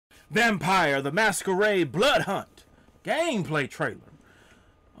Vampire the Masquerade Blood Hunt gameplay trailer.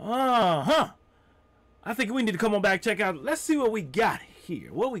 I think we need to come on back, check out. Let's see what we got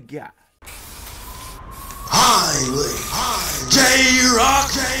here. What we got? Highly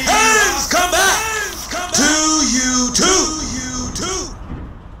J-Rocc has come back to YouTube.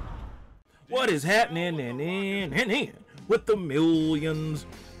 What is happening in with the millions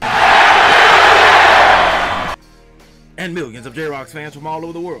and millions of J-Rocc fans from all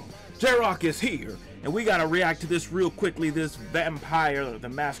over the world? J-Rocc is here, and we gotta react to this real quickly. This Vampire the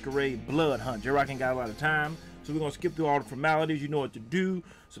Masquerade Blood Hunt. J-Rocc ain't got a lot of time, so we're gonna skip through all the formalities. You know what to do.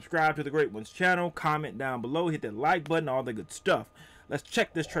 Subscribe to the Great Ones channel, comment down below, hit that like button, all the good stuff. Let's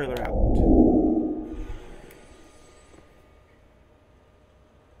check this trailer out.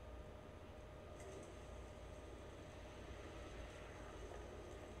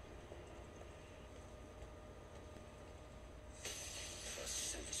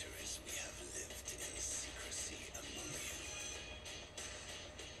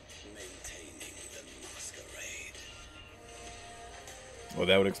 Well,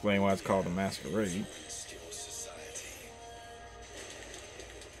 that would explain why it's called a Masquerade.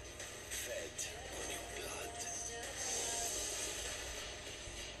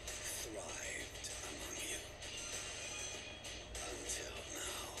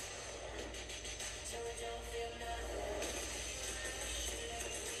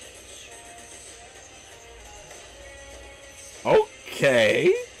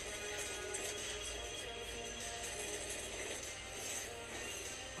 Okay.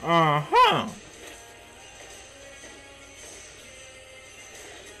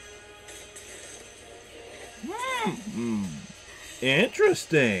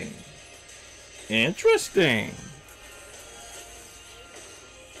 Interesting.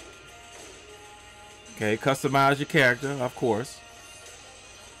 Okay, customize your character, of course.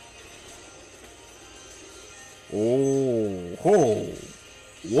 Oh, whoa.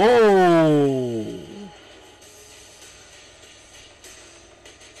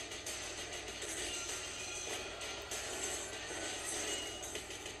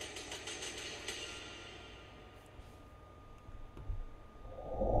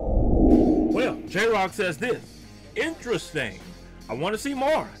 Well, J-Rocc says this. Interesting. I want to see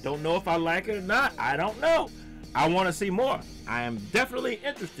more. Don't know if I like it or not. I don't know. I want to see more. I am definitely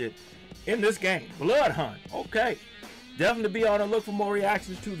interested in this game. Blood Hunt. Okay. Definitely be on the look for more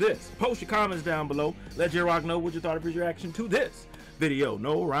reactions to this. Post your comments down below. Let J-Rocc know what you thought of his reaction to this video.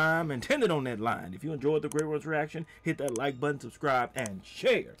 No rhyme intended on that line. If you enjoyed the Great Ones reaction, hit that like button, subscribe, and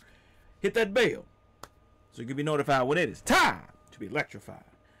share. Hit that bell so you can be notified when it is time to be electrified.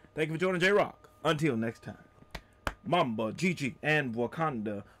 Thank you for joining J-Rocc. Until next time. Mamba, Gigi, and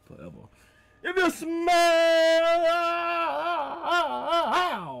Wakanda forever. If you smell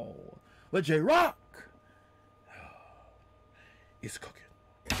what J-Rocc is cooking.